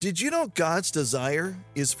Did you know God's desire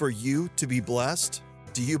is for you to be blessed?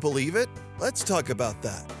 Do you believe it? Let's talk about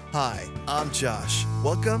that. Hi, I'm Josh.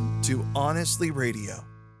 Welcome to Honestly Radio.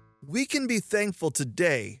 We can be thankful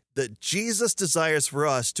today that Jesus desires for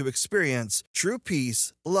us to experience true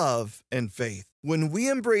peace, love, and faith. When we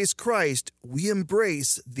embrace Christ, we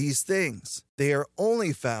embrace these things. They are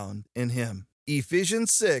only found in Him.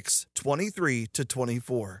 Ephesians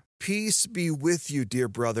 6:23-24. Peace be with you, dear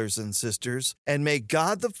brothers and sisters, and may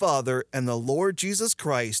God the Father and the Lord Jesus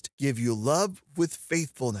Christ give you love with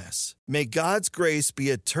faithfulness. May God's grace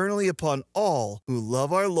be eternally upon all who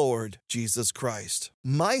love our Lord Jesus Christ.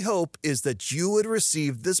 My hope is that you would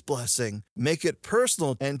receive this blessing, make it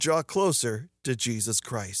personal, and draw closer to Jesus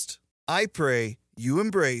Christ. I pray you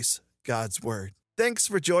embrace God's Word. Thanks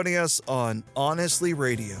for joining us on Honestly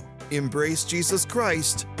Radio. Embrace Jesus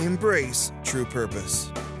Christ. Embrace true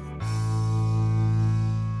purpose.